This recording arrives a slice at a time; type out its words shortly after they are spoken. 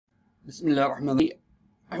Bismillah ar-Rahman ar-Rahim.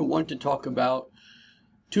 I want to talk about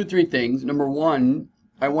three things. Number one,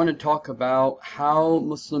 I want to talk about how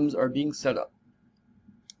Muslims are being set up.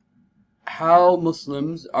 How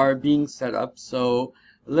Muslims are being set up. So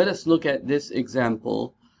let us look at this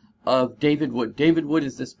example of David Wood. David Wood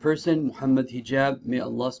is this person, Muhammad Hijab. May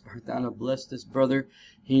Allah subhanahu wa ta'ala bless this brother.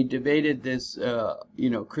 He debated this,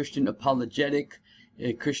 Christian apologetic,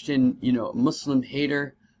 a Christian, Muslim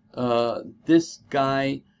hater. This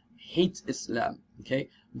guy hates Islam. Okay,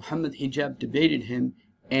 Muhammad Hijab debated him,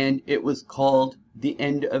 and it was called the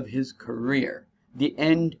end of his career. The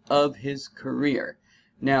end of his career.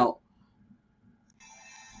 Now,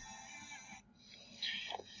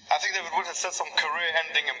 I think David Wood has said some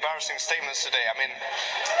career-ending, embarrassing statements today. I mean,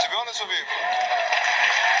 to be honest with you,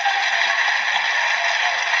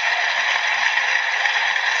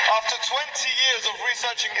 after 20 years of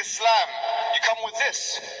researching Islam, you come with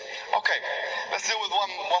this. Okay, let's deal with one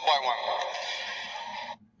by one.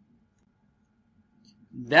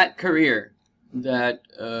 That career that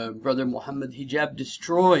Brother Muhammad Hijab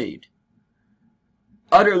destroyed,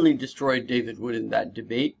 utterly destroyed David Wood in that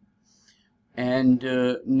debate. And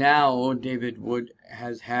now David Wood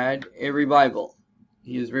has had a revival.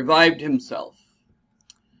 He has revived himself.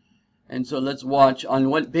 And so let's watch on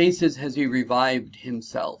what basis has he revived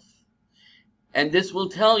himself. And this will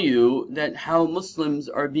tell you that how Muslims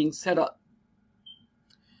are being set up.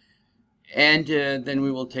 And then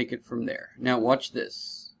we will take it from there. Now watch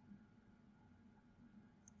this.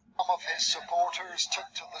 Some of his supporters took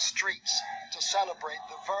to the streets to celebrate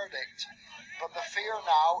the verdict. But the fear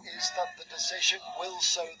now is that the decision will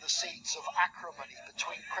sow the seeds of acrimony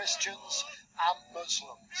between Christians and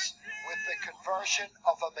Muslims, with the conversion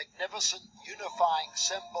of a magnificent unifying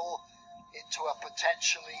symbol into a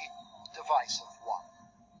potentially divisive one.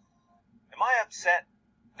 Am I upset?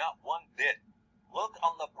 Not one bit. Look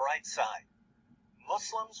on the bright side.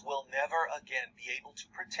 Muslims will never again be able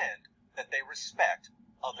to pretend that they respect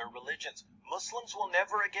other religions. Muslims will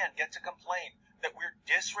never again get to complain that we're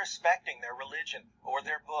disrespecting their religion or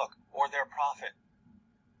their book or their prophet.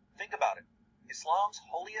 Think about it. Islam's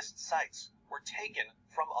holiest sites were taken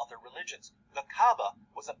from other religions. The Kaaba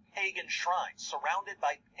was a pagan shrine surrounded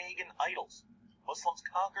by pagan idols. Muslims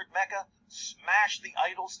conquered Mecca, smashed the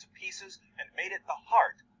idols to pieces, and made it the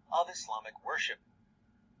heart of Islamic worship.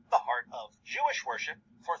 The heart of Jewish worship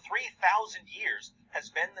for 3,000 years has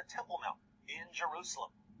been the Temple Mount in Jerusalem.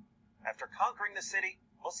 After conquering the city,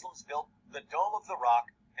 Muslims built the Dome of the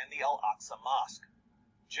Rock and the Al Aqsa Mosque.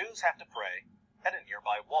 Jews have to pray at a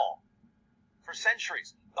nearby wall. For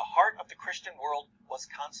centuries, the heart of the Christian world was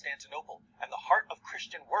Constantinople, and the heart of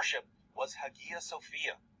Christian worship was Hagia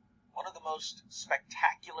Sophia, one of the most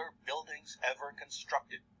spectacular buildings ever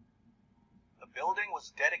constructed. The building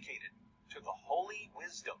was dedicated to the holy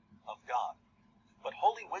wisdom of God. But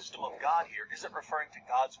holy wisdom of God here isn't referring to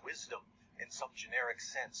God's wisdom in some generic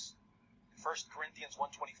sense. 1 Corinthians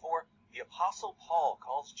 1:24, the Apostle Paul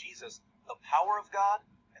calls Jesus the power of God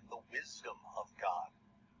and the wisdom of God.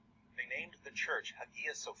 They named the church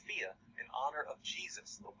Hagia Sophia in honor of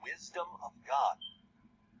Jesus, the wisdom of God.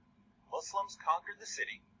 Muslims conquered the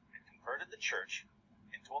city and converted the church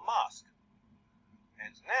into a mosque.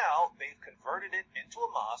 And now they've converted it into a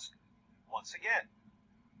mosque once again.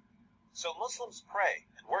 So Muslims pray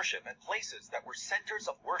and worship at places that were centers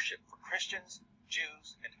of worship for Christians,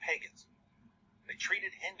 Jews, and pagans. They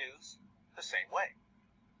treated Hindus the same way.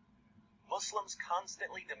 Muslims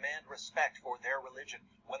constantly demand respect for their religion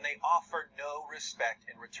when they offer no respect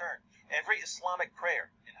in return. Every Islamic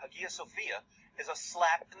prayer in Hagia Sophia is a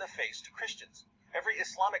slap in the face to Christians. Every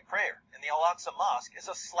Islamic prayer in the Al Aqsa Mosque is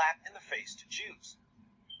a slap in the face to Jews.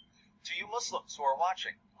 To you Muslims who are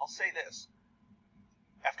watching, I'll say this.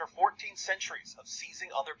 After 14 centuries of seizing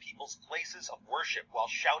other people's places of worship while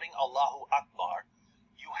shouting Allahu Akbar,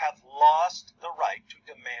 you have lost the right to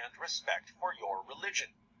demand respect for your religion.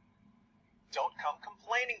 Don't come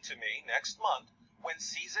complaining to me next month when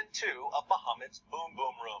season 2 of Muhammad's Boom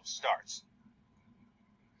Boom Room starts.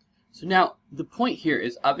 So now, the point here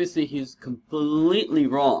is obviously he's completely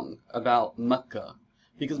wrong about Mecca.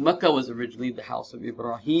 Because Mecca was originally the house of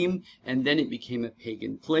Ibrahim, and then it became a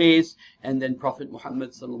pagan place, and then Prophet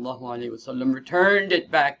Muhammad ﷺ returned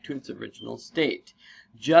it back to its original state.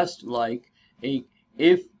 Just like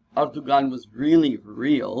if Erdogan was really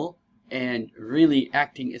real and really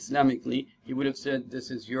acting Islamically, he would have said,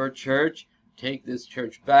 this is your church, take this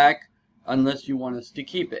church back, unless you want us to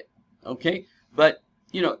keep it. Okay? But,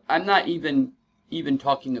 I'm not even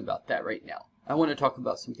talking about that right now. I want to talk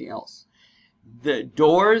about something else. The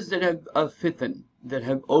doors that have of fitan that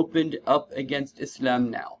have opened up against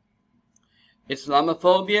Islam now,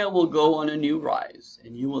 Islamophobia will go on a new rise,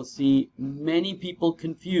 and you will see many people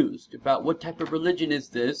confused about what type of religion is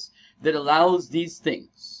this that allows these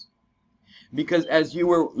things. Because as you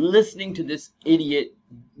were listening to this idiot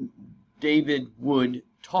David Wood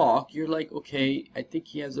talk, you're like, okay, I think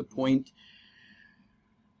he has a point.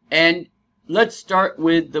 And let's start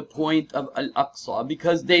with the point of Al Aqsa,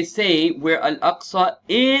 because they say where Al Aqsa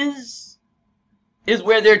is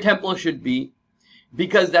where their temple should be,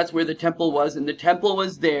 because that's where the temple was, and the temple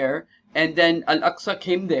was there, and then Al Aqsa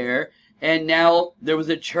came there, and now there was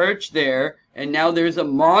a church there, and now there's a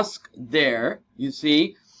mosque there, you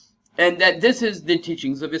see, and that this is the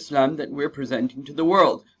teachings of Islam that we're presenting to the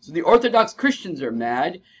world. So the Orthodox Christians are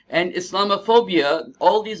mad, and Islamophobia,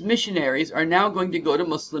 all these missionaries are now going to go to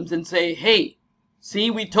Muslims and say, hey, see,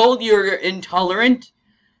 we told you you're intolerant,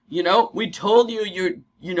 we told you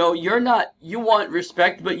you're not, you want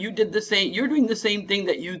respect, but you did the same, you're doing the same thing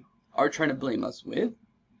that you are trying to blame us with.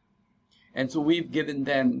 And so we've given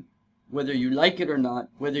them, whether you like it or not,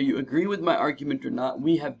 whether you agree with my argument or not,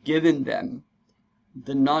 we have given them,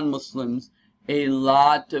 the non-Muslims, a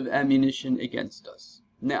lot of ammunition against us.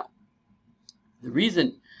 Now, the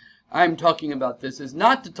reason I'm talking about this is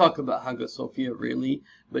not to talk about Hagia Sophia really,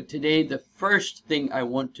 but today the first thing I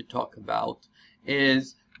want to talk about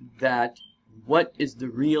is that what is the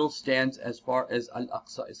real stance as far as Al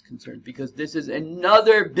Aqsa is concerned, because this is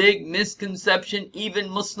another big misconception even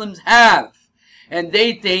Muslims have, and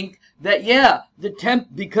they think that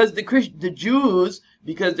because the Jews,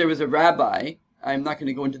 because there was a rabbi, I'm not going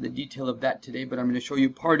to go into the detail of that today, but I'm going to show you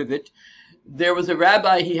part of it. There was a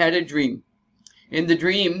rabbi, he had a dream. In the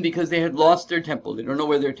dream, because they had lost their temple, they don't know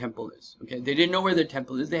where their temple is. Okay, they didn't know where their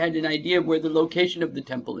temple is. They had an idea of where the location of the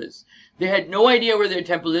temple is. They had no idea where their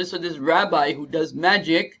temple is, so this rabbi who does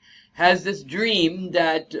magic has this dream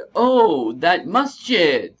that, oh, that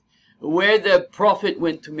masjid where the Prophet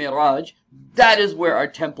went to Miraj, that is where our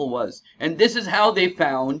temple was. And this is how they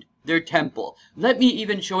found their temple. Let me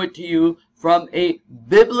even show it to you from a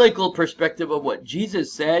biblical perspective of what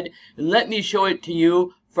Jesus said. Let me show it to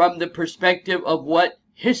you from the perspective of what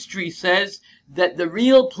history says, that the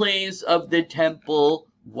real place of the temple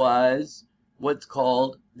was what's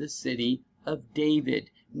called the city of David,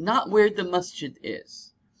 not where the masjid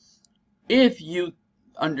is. If you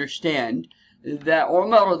understand that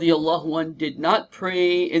Omar radiallahu anh did not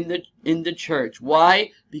pray in the church.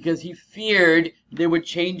 Why? Because he feared they would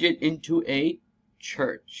change it into a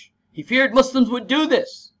church. He feared Muslims would do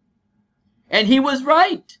this. And he was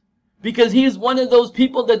right. Because he is one of those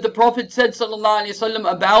people that the Prophet said sallallahu alaihi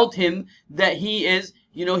wasallam about him, that he is,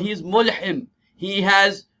 he's mulhim. He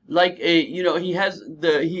has like a, he has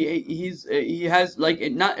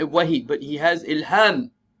like not a wahi, but he has ilham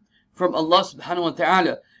from Allah subhanahu wa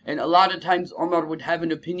ta'ala. And a lot of times Umar would have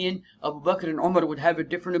an opinion, Abu Bakr and Umar would have a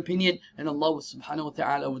different opinion, and Allah subhanahu wa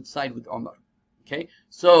ta'ala would side with Umar. Okay,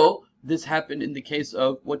 so this happened in the case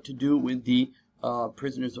of what to do with the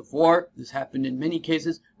prisoners of war. This happened in many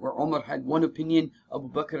cases where Umar had one opinion, Abu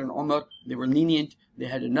Bakr and Umar, they were lenient, they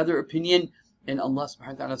had another opinion, and Allah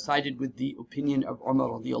subhanahu wa ta'ala sided with the opinion of Umar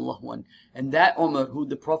radiallahu anh. And that Umar, who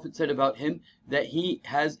the Prophet said about him, that he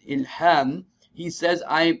has ilham, he says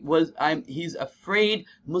he's afraid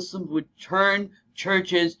Muslims would turn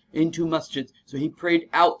churches into masjids. So he prayed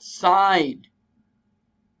outside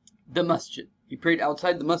the masjid. He prayed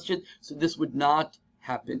outside the masjid, so this would not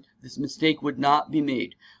happen. This mistake would not be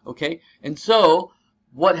made. Okay? And so,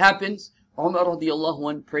 what happens? Umar radiallahu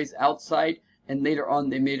anh prays outside, and later on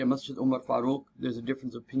they made a Masjid Umar Farooq. There's a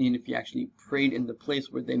difference of opinion if he actually prayed in the place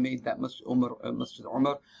where they made that Masjid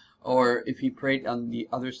Umar, or if he prayed on the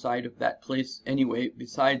other side of that place. Anyway,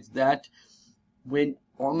 besides that, when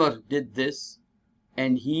Umar did this,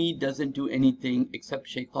 and he doesn't do anything except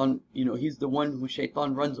shaitan, he's the one who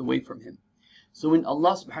shaitan runs away from him. So when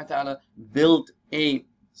Allah subhanahu wa ta'ala built a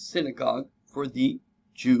synagogue for the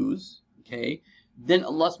Jews, okay, then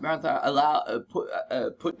Allah subhanahu wa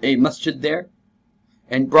ta'ala put a masjid there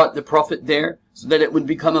and brought the Prophet there so that it would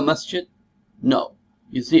become a masjid? No.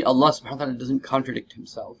 You see, Allah subhanahu wa ta'ala doesn't contradict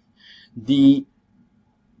himself. The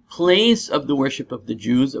place of the worship of the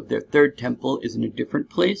Jews, of their third temple, is in a different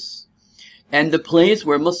place. And the place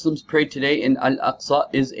where Muslims pray today in Al Aqsa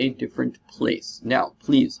is a different place. Now,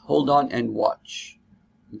 please, hold on and watch.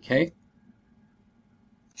 Okay?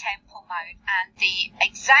 Temple Mount and the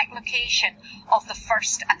exact location of the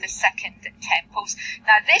first and the second temples.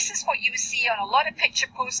 Now, this is what you see on a lot of picture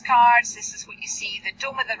postcards. This is what you see, the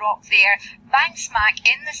Dome of the Rock there, bang smack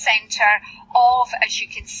in the centre of, as you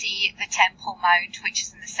can see, the Temple Mount, which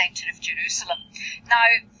is in the centre of Jerusalem. Now,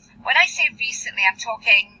 when I say recently, I'm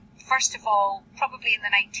talking first of all, probably in the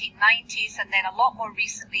 1990s, and then a lot more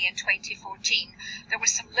recently in 2014, there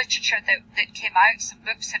was some literature that came out, some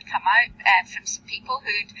books had come out from some people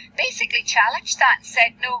who'd basically challenged that and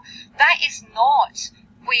said, no, that is not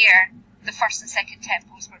where the first and second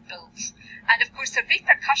temples were built. And of course, the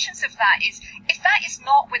repercussions of that is, if that is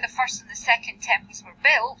not where the first and the second temples were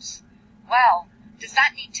built, well, does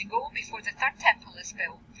that need to go before the third temple is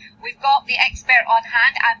built? We've got the expert on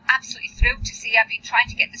hand. I'm absolutely thrilled to see. I've been trying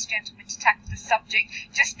to get this gentleman to tackle the subject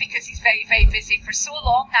just because he's very, very busy for so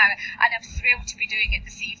long now, and I'm thrilled to be doing it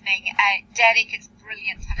this evening. Derek, it's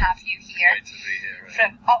brilliant to have you here. Great to be here. Right?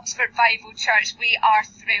 From Oxford Bible Church. We are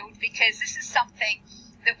thrilled because this is something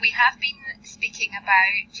that we have been speaking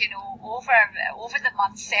about, you know, over the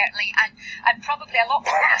months certainly, and probably a lot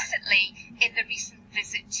more recently in the recent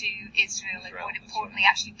visit to Israel, and more importantly,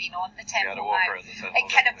 actually being on the Temple Mount. It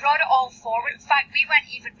kind of brought it all forward. In fact, we weren't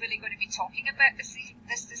even really going to be talking about this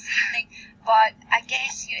evening, but I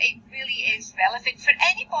guess, you know, it really is relevant for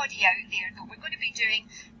anybody out there. Though we're going to be doing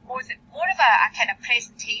more of a kind of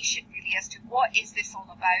presentation really as to what is this all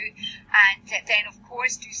about, and then of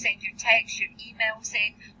course do send your texts, your emails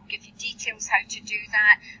in. We'll give you details how to do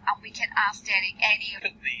that, and we can ask Derek any of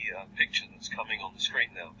the picture that's coming on the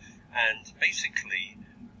screen now. And basically,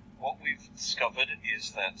 what we've discovered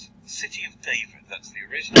is that the city of David, that's the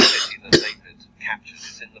original city that David captured,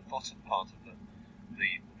 is in the bottom part of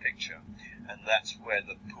the picture. And that's where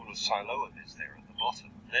the pool of Siloam is there at the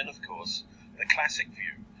bottom. And then, of course, the classic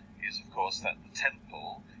view is, of course, that the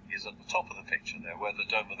temple is at the top of the picture there, where the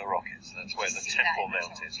Dome of the Rock is. That's where the Temple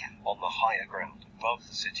Mount is, on the higher ground, above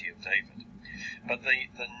the city of David. But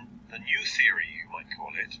the new theory, you might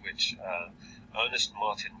call it, which Ernest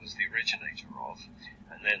Martin was the originator of,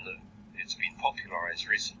 and then it's been popularized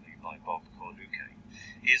recently by Bob Cornuke,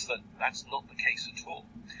 is that that's not the case at all.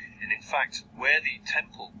 And in fact, where the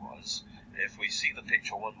temple was, if we see the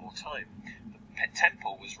picture one more time, the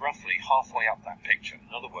temple was roughly halfway up that picture.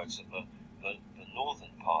 In other words, at the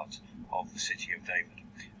northern part of the city of David.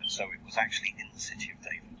 And so it was actually in the city of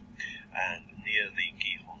David, and near the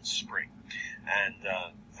Gihon spring. And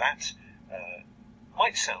that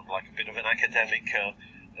might sound like a bit of an academic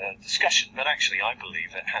discussion, but actually I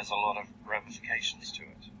believe it has a lot of ramifications to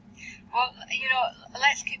it. Well, you know,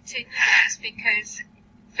 let's continue this, because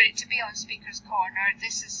for it to be on Speaker's Corner,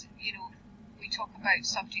 this is, you know, we talk about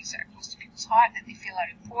subjects that are close to people's heart, that they feel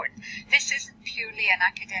are important. This isn't purely an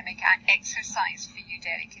academic exercise for you,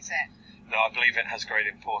 Derek, is it? No, I believe it has great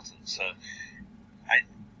importance.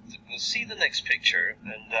 We'll see the next picture,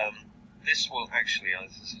 and this will actually,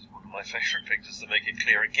 this is one of my favourite pictures to make it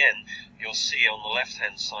clear again. You'll see on the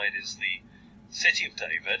left-hand side is the city of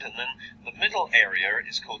David, and then the middle area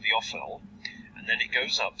is called the Ophel, and then it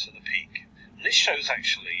goes up to the peak. And this shows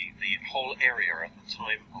actually the whole area at the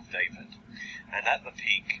time of David. And at the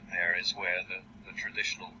peak there is where the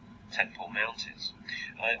traditional Temple Mount is.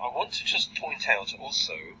 I want to just point out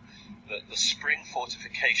also that the spring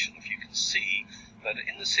fortification, if you can see, that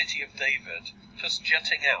in the city of David, just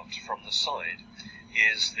jutting out from the side,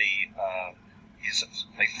 is they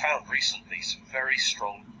found recently some very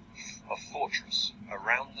strong fortress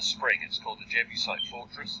around the spring. It's called the Jebusite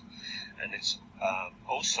fortress, and it's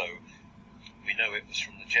also, we know it was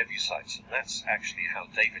from the Jebusites, and that's actually how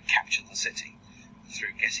David captured the city,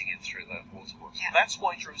 through getting in through the waterworks. Yeah. That's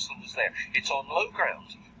why Jerusalem was there. It's on low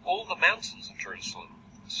ground. All the mountains of Jerusalem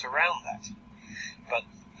surround that. But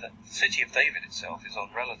the city of David itself is on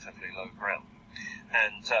relatively low ground.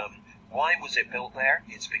 And why was it built there?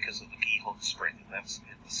 It's because of the Gihon spring, and that's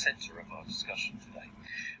in the center of our discussion today.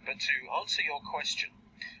 But to answer your question,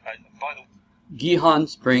 by the way, Gihon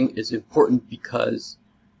spring is important because,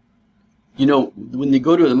 you know, when they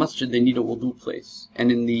go to the masjid, they need a wudu place. And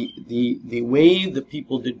in the way the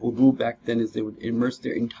people did wudu back then is they would immerse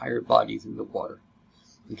their entire bodies in the water.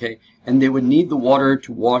 Okay? And they would need the water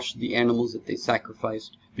to wash the animals that they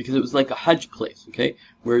sacrificed, because it was like a Hajj place, okay?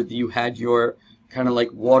 Where you had your kind of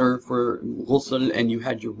like water for ghusl, and you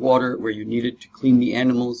had your water where you needed to clean the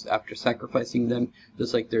animals after sacrificing them.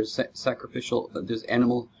 Just like there's there's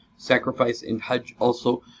animal sacrifice in Hajj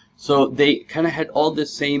also. So they kind of had all the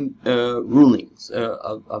same rulings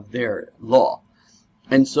of their law.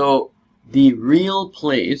 And so the real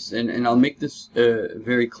place, and I'll make this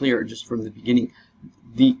very clear just from the beginning,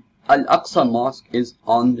 the Al Aqsa Mosque is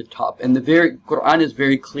on the top. And the Quran is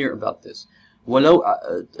very clear about this. Allah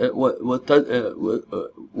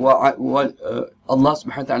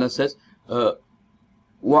subhanahu wa ta'ala says, Allah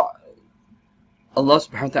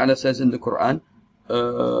subhanahu wa ta'ala says in the Quran,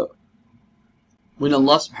 when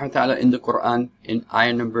Allah subhanahu wa ta'ala in the Quran in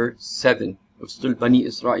ayah number 7, of Surah Bani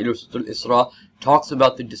Israel or Surah Al-Isra talks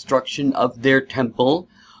about the destruction of their temple,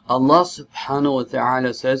 Allah subhanahu wa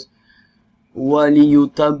ta'ala says,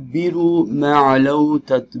 وَلِيُتَبِّرُوا مَا عَلَوْا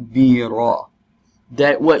تَتْبِيرًا.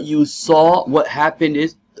 That what you saw, what happened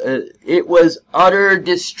is, it was utter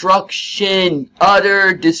destruction.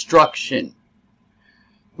 Utter destruction.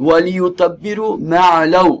 وَلِيُتَبِّرُوا مَا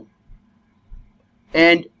عَلَوْا.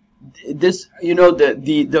 And this, you know,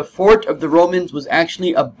 the fort of the Romans was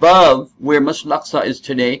actually above where Masjid Al Aqsa is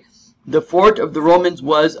today. The fort of the Romans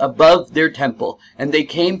was above their temple. And they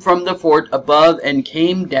came from the fort above and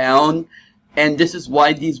came down. And this is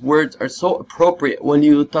why these words are so appropriate.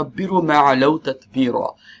 وَلِيُتَبِّرُوا مَا عَلَوْا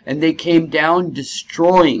تَتْبِيرًا. And they came down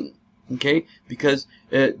destroying. Okay? Because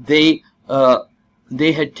they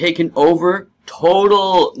had taken over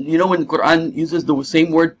total. You know, when the Quran uses the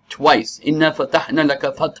same word twice. إِنَّا فَتَحْنَا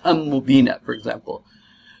لَكَ فَتْحًا مُبِينًا, for example.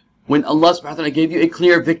 When Allah subhanahu wa ta'ala gave you a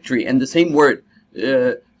clear victory, and the same word,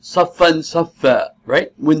 saffan saffa,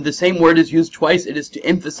 right? When the same word is used twice, it is to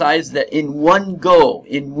emphasize that in one go,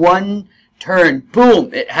 in one turn,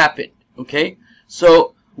 boom, it happened. Okay?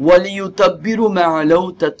 So, وَلِيُتَبِّرُوا مَا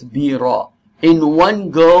عَلَوْا تَتْبِيرًا. In one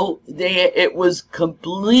go, it was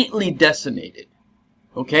completely decimated.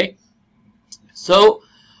 Okay? So,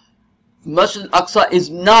 Masjid Al Aqsa is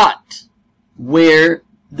not where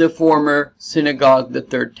the former synagogue, the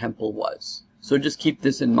third temple, was. So just keep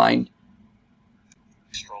this in mind.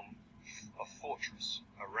 Strong a fortress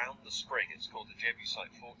around the spring. It's called the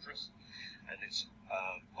Jebusite fortress, and it's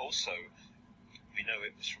also, we know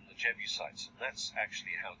it was from the Jebusites, and that's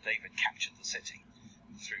actually how David captured the city,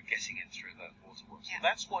 through getting in through the waterworks. Yeah.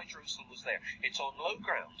 That's why Jerusalem was there. It's on low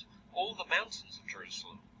ground. All the mountains of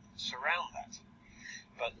Jerusalem surround that.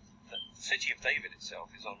 But the city of David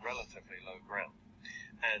itself is on relatively low ground.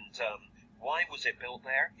 And why was it built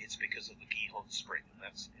there? It's because of the Gihon Spring, and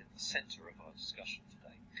that's in the center of our discussion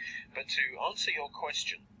today. But to answer your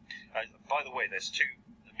question, by the way, there's two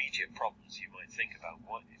immediate problems you might think about.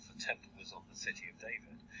 One, if the temple was on the city of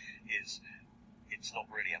David, is it's not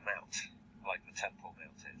really a mount like the Temple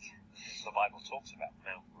Mount is. The Bible talks about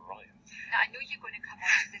Mount Moriah. Now, I know you're going to come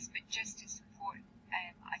on to this, but just to support,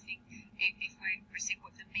 I think if we're saying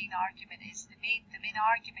what the main argument is, the main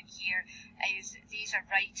argument here is these are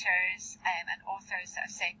writers and authors that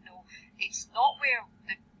have said, no, it's not where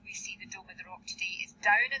we see the Dome of the Rock today. It's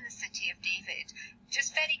down in the city of David.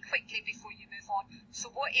 Just very quickly before you move on, so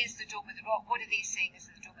what is the Dome of the Rock? What are they saying is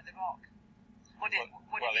the Dome of the Rock?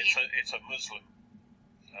 It's a Muslim.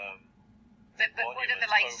 But what are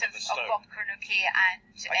the likes of Bob Kernoke and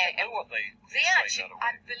I don't know what they actually,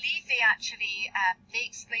 I believe they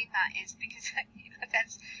explain that is because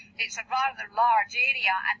it's a rather large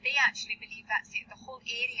area, and they actually believe that's it. The whole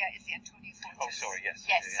area is the Antonia Fortress. Oh, sorry, yes.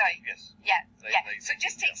 Yes, sorry. Yes. Yeah. So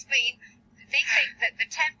just to explain, they think that the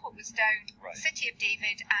temple was down, right, City of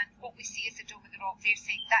David, and what we see is the Dome of the Rock. They're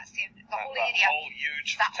saying that's the whole area.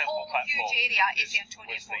 That whole huge area is the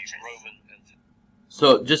Antonia Fortress.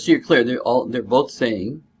 So just so you're clear, they're both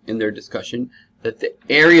saying in their discussion that the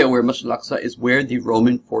area where Masjid Al Aqsa is where the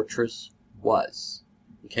Roman fortress was.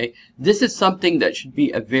 Okay, this is something that should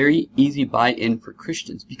be a very easy buy-in for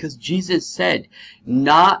Christians, because Jesus said,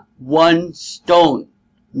 not one stone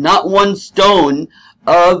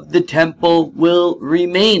of the temple will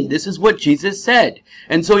remain. This is what Jesus said.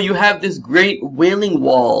 And so you have this great Wailing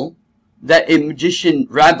Wall that a magician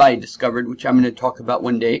rabbi discovered, which I'm going to talk about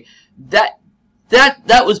one day, that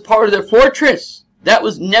was part of their fortress. That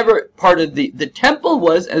was never part of the temple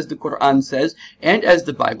was, as the Quran says, and as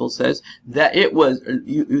the Bible says, that it was,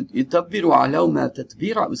 it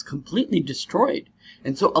was completely destroyed.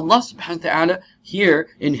 And so Allah subhanahu wa ta'ala here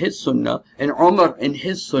in His Sunnah, and Omar in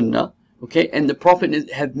his Sunnah, okay, and the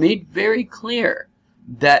Prophet have made very clear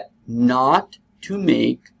that not to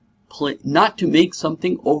make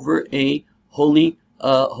something over a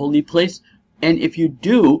holy place. And if you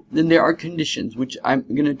do, then there are conditions, which I'm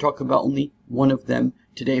going to talk about only one of them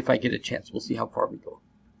today if I get a chance. We'll see how far we go.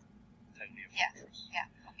 Yeah,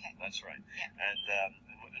 okay. That's right. Yeah. And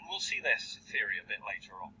we'll see this theory a bit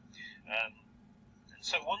later on. And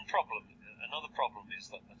so another problem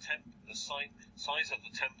is that the size of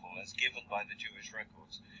the temple as given by the Jewish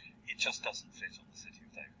records, it just doesn't fit on the city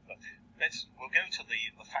of David. But we'll go to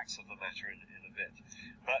the facts of the matter in a bit.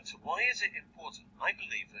 But why is it important? I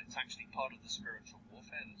believe that it's actually part of the spiritual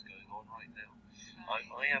warfare that's going on right now.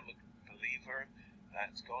 I am a believer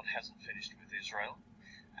that God hasn't finished with Israel,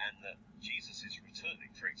 and that Jesus is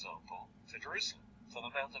returning, for example, to Jerusalem, to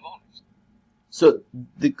the Mount of Olives. So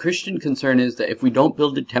the Christian concern is that if we don't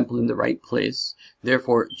build the temple in the right place,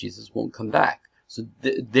 therefore Jesus won't come back. So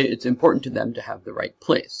it's important to them to have the right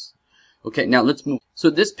place. Okay, now let's move. So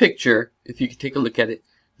this picture, if you could take a look at it,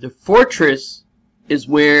 the fortress is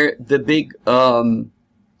where the big,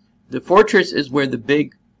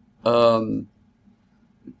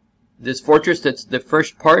 this fortress that's the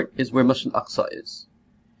first part is where Masjid Al Aqsa is.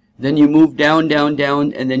 Then you move down, down,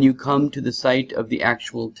 down, and then you come to the site of the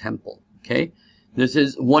actual temple. Okay? This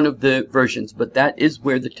is one of the versions, but that is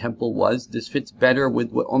where the temple was. This fits better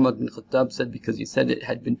with what Omar bin Khattab said, because he said it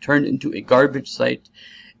had been turned into a garbage site,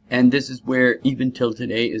 and this is where even till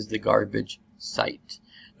today is the garbage site.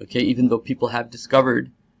 Okay, even though people have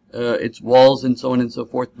discovered its walls and so on and so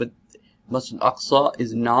forth, but Masjid Al Aqsa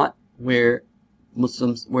is not where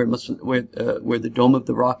Muslims, where the Dome of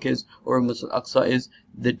the Rock is, or Masjid Al Aqsa is.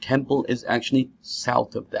 The temple is actually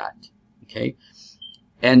south of that. Okay,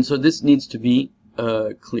 and so this needs to be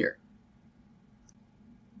clear.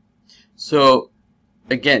 So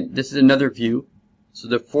again, this is another view. So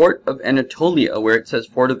the fort of Anatolia, where it says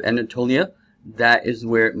fort of Anatolia, that is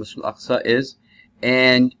where Masjid Al Aqsa is,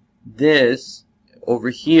 and this over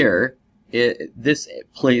here, this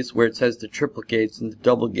place where it says the triple gates and the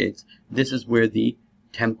double gates, this is where the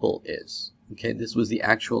temple is. Okay, this was the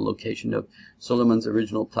actual location of Solomon's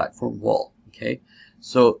original platform wall. Okay,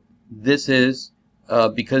 so this is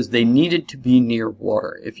because they needed to be near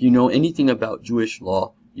water. If you know anything about Jewish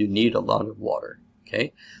law, you need a lot of water.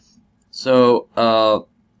 Okay, so dating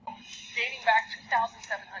back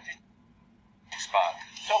 2,700 spot.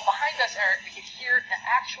 So behind us, Eric, we can hear the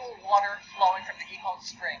actual water flowing from the Yihong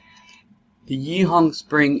spring. The Yihong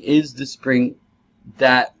spring is the spring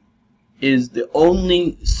that is the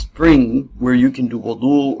only spring where you can do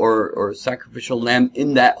wudu or sacrificial lamb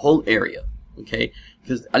in that whole area. Okay,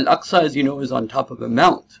 because Al-Aqsa, as you know, is on top of a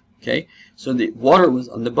mount. Okay, so the water was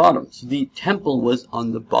on the bottom. So the temple was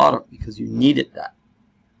on the bottom because you needed that.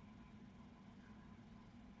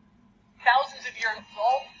 Thousands of years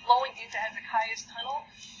all flowing into Hezekiah's tunnel,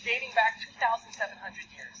 dating back 2,700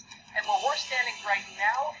 years. And where we're standing right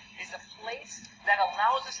now is a place that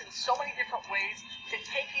allows us in so many different ways to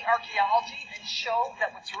take the archaeology and show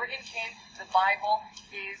that what's written in the Bible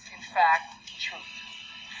is in fact truth.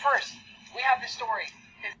 First, we have the story.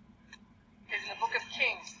 Is in the book of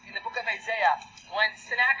Kings, in the book of Isaiah, when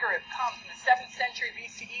Sennacherib comes in the 7th century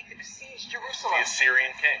BCE to besiege Jerusalem. The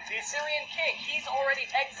Assyrian king. The Assyrian king. He's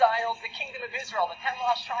already exiled the kingdom of Israel, the 10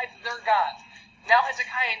 lost tribes of their God. Now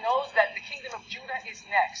Hezekiah knows that the kingdom of Judah is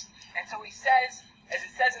next. And so he says, as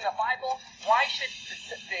it says in the Bible, why should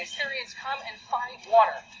the Assyrians come and find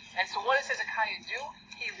water? And so what does Hezekiah do?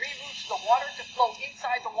 He reroutes the water to flow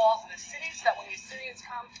inside the walls of the city so that when the Assyrians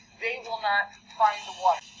come, they will not find the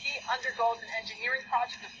water. He undergoes an engineering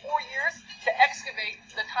project of 4 years to excavate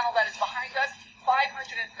the tunnel that is behind us,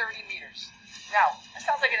 530 meters. Now, that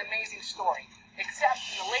sounds like an amazing story, except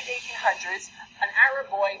in the late 1800s, an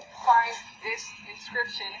Arab boy finds this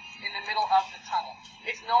inscription in the middle of the tunnel.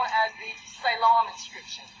 It's known as the Silam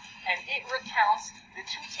inscription, and it recounts the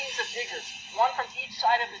two teams of diggers, one from each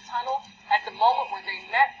side of the tunnel, at the moment where they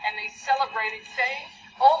met and they celebrated, saying,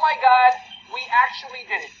 "Oh my God, we actually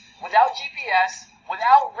did it." Without GPS,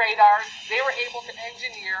 without radars, they were able to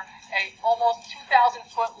engineer a almost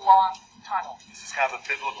 2,000-foot long tunnel. This is kind of a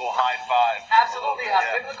biblical high five. Absolutely, a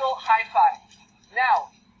biblical high five.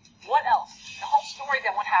 Now, what else? The whole story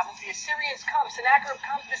then, what happens? The Assyrians come, Sennacherib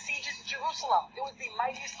comes, besieges Jerusalem. It was the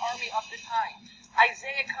mightiest army of the time.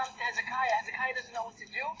 Isaiah comes to Hezekiah. Hezekiah doesn't know what to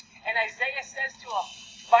do, and Isaiah says to him,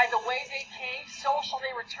 "By the way they came, so shall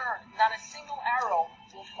they return. Not a single arrow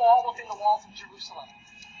will fall within the walls of Jerusalem."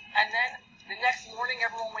 And then the next morning,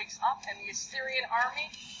 everyone wakes up, and the Assyrian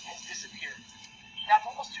army has disappeared. Now, it's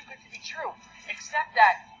almost too good to be true, except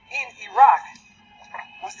that in Iraq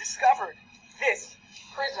was discovered this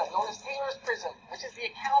prison, known as Taylor's Prison, which is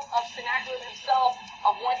the account of Sennacherib himself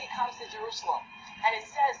of when he comes to Jerusalem. And it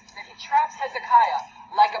says that he traps Hezekiah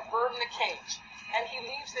like a bird in a cage, and he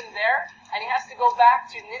leaves him there, and he has to go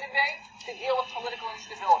back to Nineveh to deal with political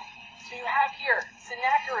instability. So you have here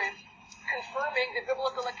Sennacherib confirming the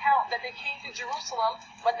biblical account that they came to Jerusalem,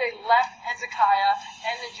 but they left Hezekiah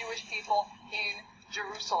and the Jewish people in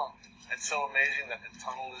Jerusalem. It's so amazing that the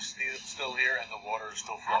tunnel is still here and the water is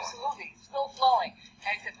still flowing. Absolutely, still flowing.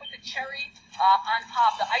 And to put the cherry on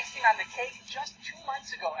top, the icing on the cake, just 2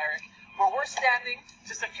 months ago, Eric, where we're standing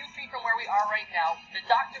just a few feet from where we are right now, the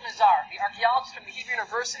Dr. Mazar, the archaeologist from the Hebrew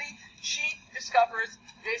University, she discovers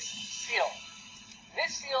this seal.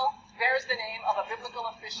 This seal bears the name of a biblical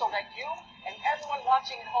official that you and everyone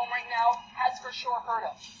watching at home right now has for sure heard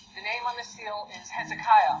of. The name on the seal is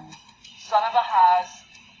Hezekiah, son of Ahaz,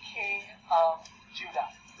 king of Judah.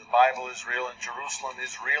 The Bible is real and Jerusalem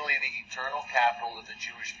is really the eternal capital of the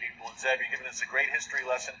Jewish people. And Zeb, you're giving us a great history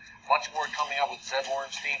lesson. Much more coming up with Zeb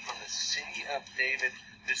Orenstein from the city of David.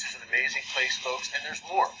 This is an amazing place, folks, and there's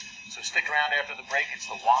more. So stick around after the break. It's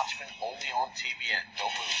The Watchman, only on TBN.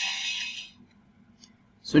 Don't move.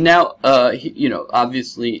 So now,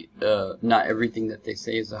 obviously, not everything that they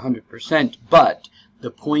say is 100%, but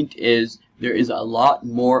the point is there is a lot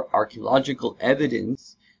more archaeological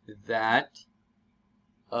evidence that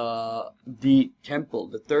the temple,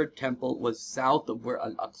 the third temple, was south of where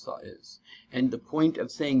Al Aqsa is. And the point of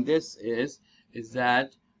saying this is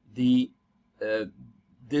that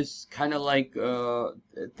this kind of like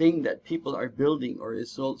thing that people are building, or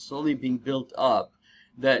is slowly being built up,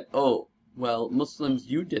 that, oh, well, Muslims,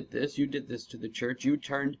 you did this to the church, you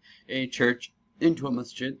turned a church into a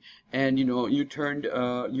masjid, and you turned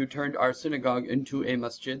our synagogue into a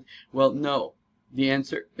masjid. Well, no. The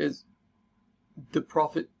answer is the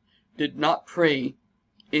Prophet did not pray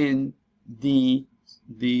in the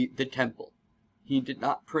temple. He did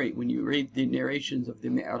not pray. When you read the narrations of the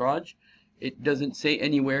Mi'raj, it doesn't say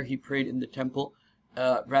anywhere he prayed in the temple.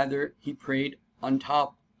 Rather, he prayed on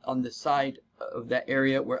top, on the side of that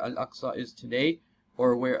area where Al Aqsa is today,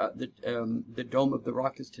 or where the dome of the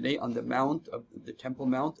rock is today, on the mount of the Temple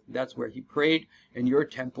Mount. That's where he prayed, and your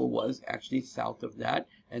temple was actually south of that,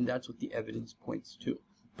 and that's what the evidence points to.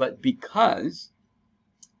 But because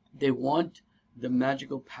they want the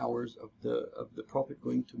magical powers of the Prophet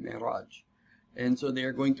going to Mi'raj, and so they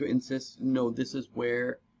are going to insist, no, this is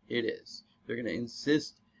where it is. They're going to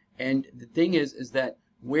insist, and the thing is that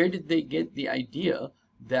where did they get the idea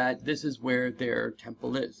that this is where their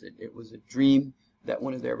temple is? It was a dream that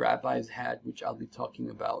one of their rabbis had, which I'll be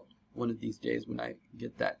talking about one of these days when I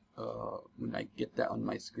get that on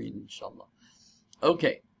my screen, inshallah.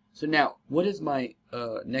 Okay, so now what is my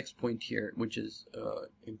next point here, which is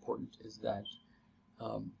important, is that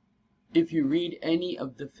if you read any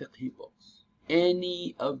of the fiqh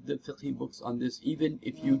books on this, even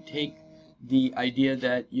if you take the idea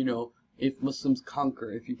that if Muslims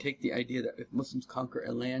conquer, if you take the idea that if Muslims conquer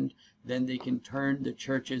a land, then they can turn the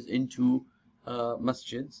churches into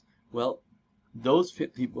masjids. Well, those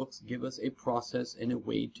fiqh books give us a process and a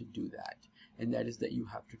way to do that, and that is that you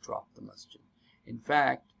have to drop the masjid. In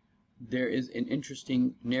fact, there is an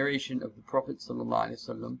interesting narration of the Prophet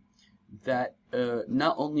ﷺ that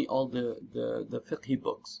not only all the fiqh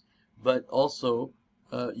books, but also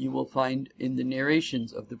you will find in the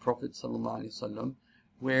narrations of the Prophet ﷺ,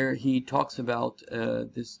 where he talks about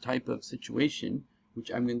this type of situation,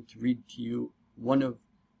 which I'm going to read to you one of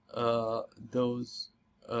those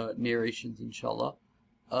narrations, inshallah.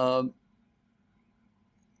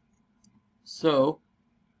 So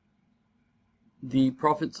the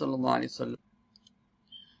Prophet ﷺ,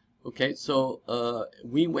 okay, so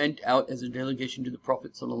we went out as a delegation to the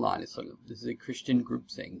Prophet ﷺ. This is a Christian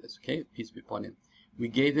group saying this, okay, peace be upon him. We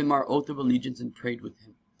gave him our oath of allegiance and prayed with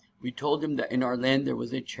him. We told him that in our land there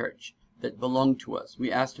was a church that belonged to us.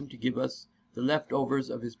 We asked him to give us the leftovers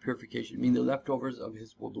of his purification, meaning the leftovers of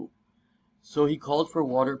his wudu. So he called for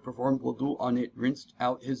water, performed wudu on it, rinsed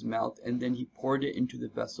out his mouth, and then he poured it into the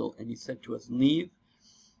vessel, and he said to us, leave,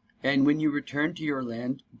 and when you return to your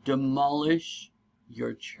land, demolish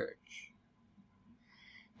your church,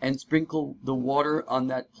 and sprinkle the water on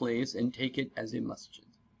that place, and take it as a masjid.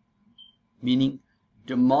 Meaning,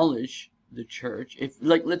 demolish the church. If,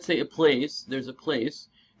 like, let's say there's a place,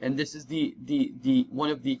 and this is the one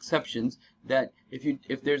of the exceptions, that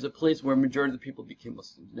if there's a place where a majority of the people became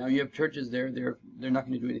Muslims. Now you have churches there, they're not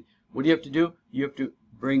going to do anything. What do you have to do? You have to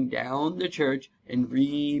bring down the church and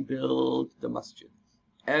rebuild the masjid.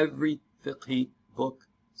 Every fiqh book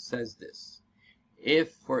says this.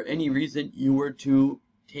 If for any reason you were to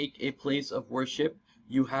take a place of worship,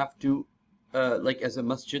 you have to, like as a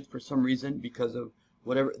masjid for some reason, because of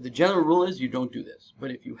whatever, the general rule is you don't do this.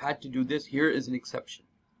 But if you had to do this, here is an exception.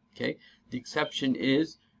 Okay, the exception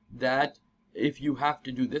is that if you have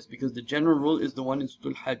to do this, because the general rule is the one in Surah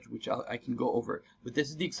Al-Hajj, which I can go over, but this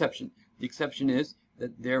is the exception. The exception is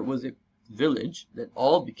that there was a village that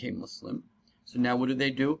all became Muslim. So now what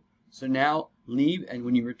do? So now leave, and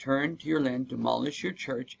when you return to your land, demolish your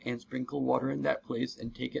church and sprinkle water in that place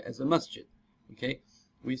and take it as a masjid. Okay,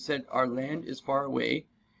 we said our land is far away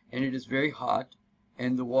and it is very hot,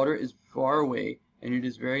 and the water is far away and it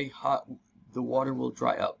is very hot. The water will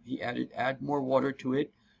dry up. He added, add more water to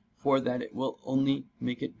it, for that it will only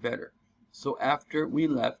make it better. So after we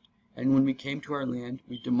left, and when we came to our land,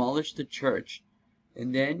 we demolished the church,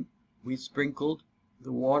 and then we sprinkled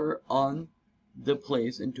the water on the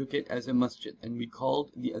place and took it as a masjid, and we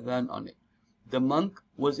called the adhan on it. The monk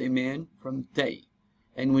was a man from Tay,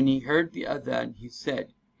 And when he heard the adhan, he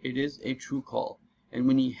said, "It is a true call." And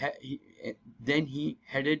when then he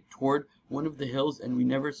headed toward one of the hills, and we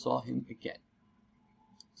never saw him again.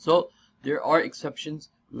 So there are exceptions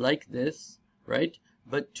like this, right?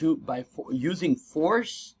 But using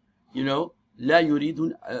force, لا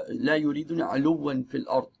يريدون علوا في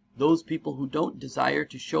الأرض. Those people who don't desire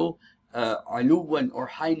to show علوا or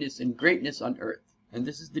highness and greatness on earth. And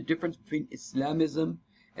this is the difference between Islamism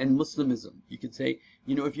and Muslimism. You could say,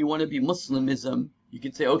 if you want to be Muslimism, you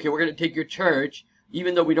could say, okay, we're going to take your church,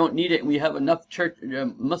 even though we don't need it and we have enough church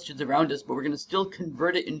masjids around us, but we're going to still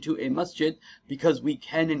convert it into a masjid because we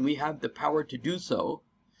can and we have the power to do so,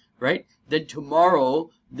 right? Then tomorrow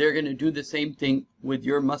they're going to do the same thing with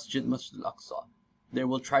your masjid, Masjid Al Aqsa. They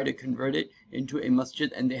will try to convert it into a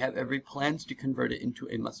masjid, and they have every plans to convert it into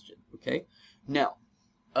a masjid. Okay, now,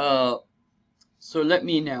 so let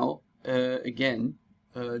me now again,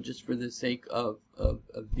 just for the sake of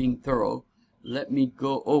being thorough, let me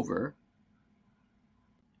go over.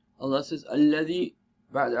 Allah says, الذي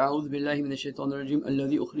بعد أعوذ بالله من الشيطان الرجيم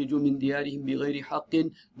الذي أخرجوا من ديارهم بغير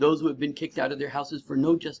حق, those who have been kicked out of their houses for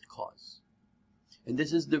no just cause. And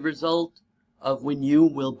this is the result of when you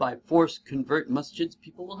will by force convert masjids,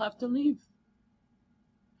 people will have to leave.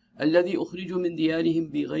 الذي أخرجوا من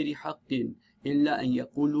ديارهم بغير حق إلا أن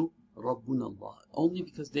يقولوا ربنا الله, only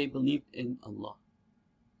because they believed in Allah.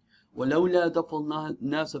 ولولا دفع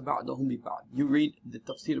الناس بعضهم ببعض. You read the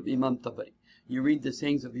tafsir of Imam Tabari. You read the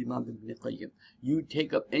sayings of Imam Ibn Qayyim. You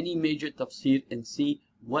take up any major tafsir and see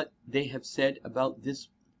what they have said about this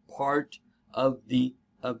part of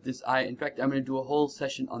this ayah. In fact, I'm going to do a whole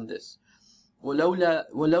session on this. وَلَوْلَا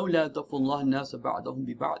دَفُ اللَّهِ النَّاسَ بَعْضَهُمْ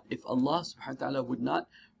بِبَعْضٍ. If Allah subhanahu wa ta'ala would not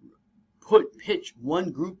pitch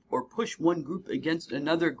one group or push one group against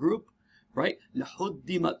another group, right?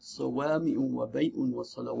 لَحُدِّمَتْ صَوَامِئٌ وَبَيْءٌ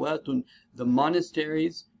وَصَلَوَاتٌ. The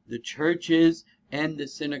monasteries, the churches, and the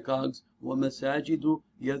synagogues, وَمَسَاجِدُ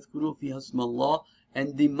يَذْكُرُ فِيهَا اسْمَ اللَّهِ,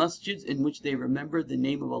 and the masjids in which they remember the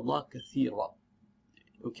name of Allah kathira.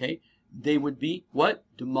 Okay? They would be what?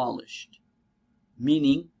 Demolished.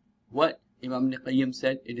 Meaning, what Imam Ibn Qayyim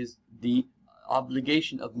said, it is the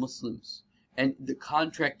obligation of Muslims. And the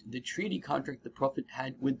contract, the treaty contract the Prophet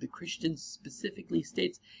had with the Christians specifically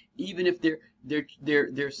states, even if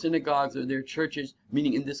their synagogues or their churches,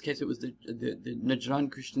 meaning in this case it was the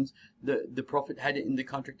Najran Christians, the Prophet had it in the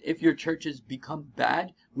contract, if your churches become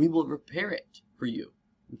bad, we will repair it for you.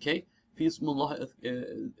 Okay?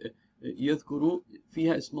 يذكروا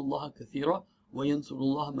فيها اسم الله كثيرا وينصر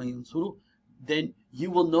الله ما ينصره. Then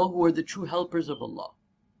you will know who are the true helpers of Allah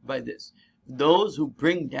by this. Those who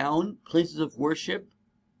bring down places of worship,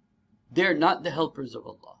 they're not the helpers of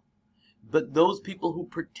Allah. But those people who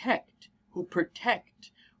protect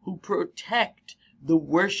the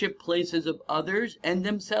worship places of others and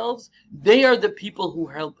themselves, they are the people who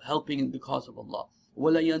are helping in the cause of Allah.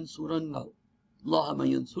 وَلَيَنْصُرَنَّ اللَّهَ مَا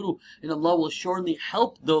يَنْصُرُهُ. And Allah will surely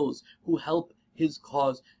help those who help His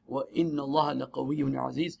cause. وَإِنَّ اللَّهَ لَقَوِيٌّ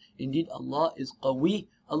عَزِيزٌ. Indeed, Allah is qawi.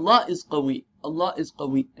 Allah is qawi. Allah is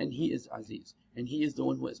qawi, and He is aziz. And He is the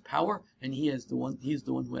one who has power, and He is the one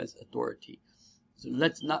who has authority. So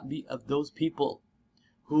let's not be of those people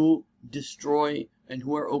who destroy and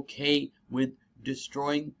who are okay with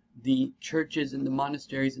destroying the churches and the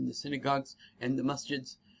monasteries and the synagogues and the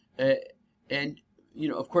masjids. And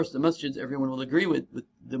of course, the masjids, everyone will agree with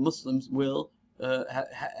the Muslims will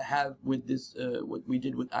have with this, what we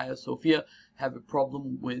did with Hagia Sophia, have a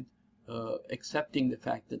problem with accepting the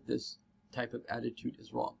fact that this type of attitude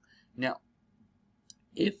is wrong. Now,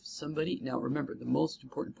 remember, the most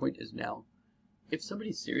important point is now, if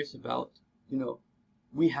somebody's serious about,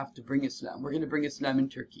 we have to bring Islam, we're going to bring Islam in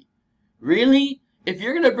Turkey. Really? If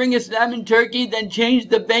you're going to bring Islam in Turkey, then change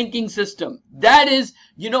the banking system. That is,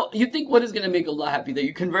 you think what is going to make Allah happy? That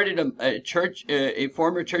you converted a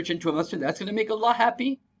former church into a masjid? That's going to make Allah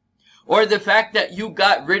happy? Or the fact that you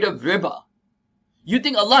got rid of riba? You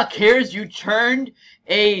think Allah cares you turned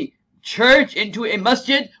a church into a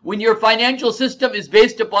masjid when your financial system is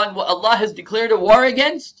based upon what Allah has declared a war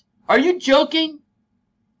against? Are you joking?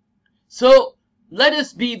 So, let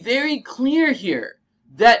us be very clear here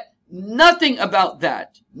that nothing about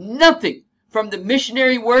that, nothing from the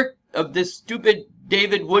missionary work of this stupid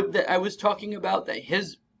David Wood that I was talking about, that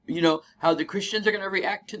his, how the Christians are going to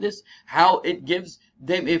react to this, how it gives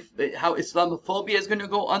them, how Islamophobia is going to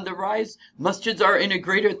go on the rise. Masjids are in a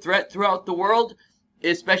greater threat throughout the world,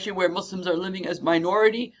 especially where Muslims are living as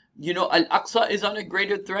minority. Al Aqsa is on a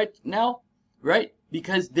greater threat now, right?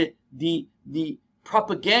 Because the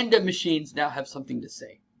propaganda machines now have something to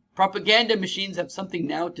say. Propaganda machines have something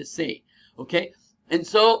now to say, okay? And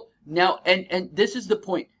so Now, and this is the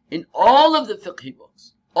point. In all of the fiqh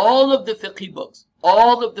books, all of the fiqh books,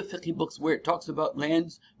 all of the fiqh books where it talks about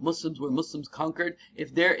lands, Muslims, where Muslims conquered,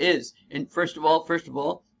 if there is, and first of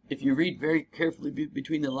all, if you read very carefully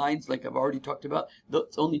between the lines, like I've already talked about,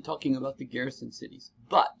 it's only talking about the garrison cities.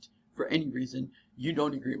 But for any reason, you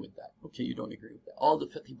don't agree with that. Okay, you don't agree with that. All the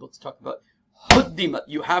fiqh books talk about huddima.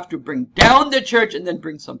 You have to bring down the church and then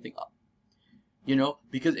bring something up. You know,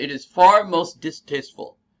 because it is far most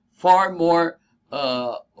distasteful, far more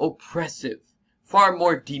oppressive, far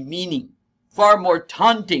more demeaning, far more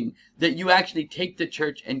taunting that you actually take the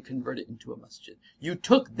church and convert it into a masjid. You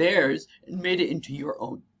took theirs and made it into your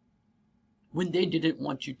own. When they didn't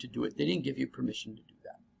want you to do it, they didn't give you permission to do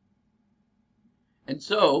that. And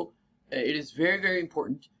so, it is very, very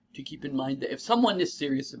important to keep in mind that if someone is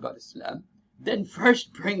serious about Islam, then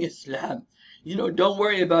first bring Islam. You know, don't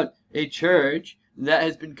worry about a church that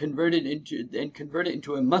has been converted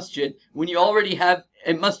into a masjid when you already have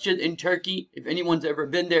a masjid in Turkey. If anyone's ever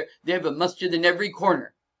been there, they have a masjid in every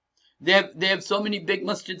corner. They have so many big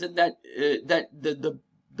masjids in that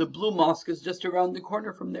the blue mosque is just around the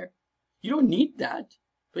corner from there. You don't need that,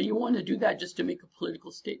 but you want to do that just to make a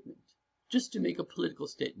political statement. Just to make a political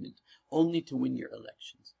statement, only to win your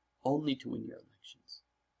elections. Only to win your elections.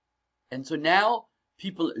 And so now,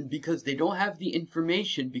 people, because they don't have the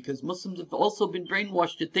information, because Muslims have also been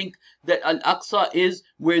brainwashed to think that Al Aqsa is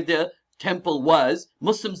where the temple was.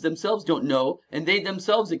 Muslims themselves don't know, and they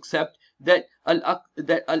themselves accept that Al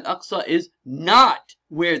Aqsa is not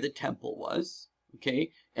where the temple was.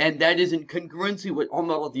 Okay, and that is in congruency with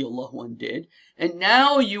Omar radiallahu anh did. And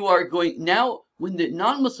now you are going, now when the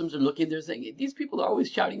non-Muslims are looking, they're saying, these people are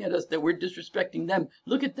always shouting at us that we're disrespecting them.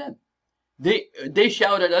 Look at them. They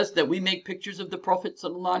shout at us that we make pictures of the Prophet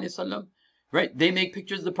sallallahu alaihi wasallam, right? They make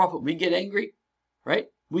pictures of the Prophet. We get angry, right?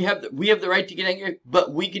 We have the right to get angry,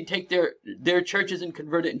 but we can take their churches and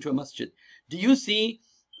convert it into a masjid. Do you see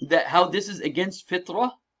that how this is against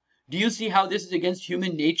fitrah? Do you see how this is against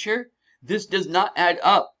human nature? This does not add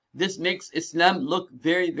up. This makes Islam look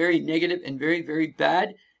very, very negative and very, very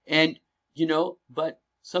bad. And, you know, but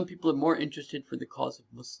some people are more interested for the cause of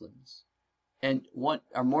Muslims and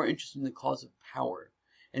are more interested in the cause of power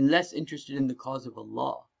and less interested in the cause of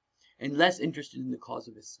Allah and less interested in the cause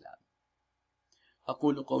of Islam.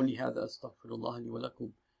 أقول قولي هذا أستغفر الله لي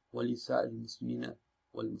ولكم ولسائر المسلمين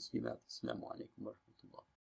والمسلمات. السلام عليكم ورحمة الله.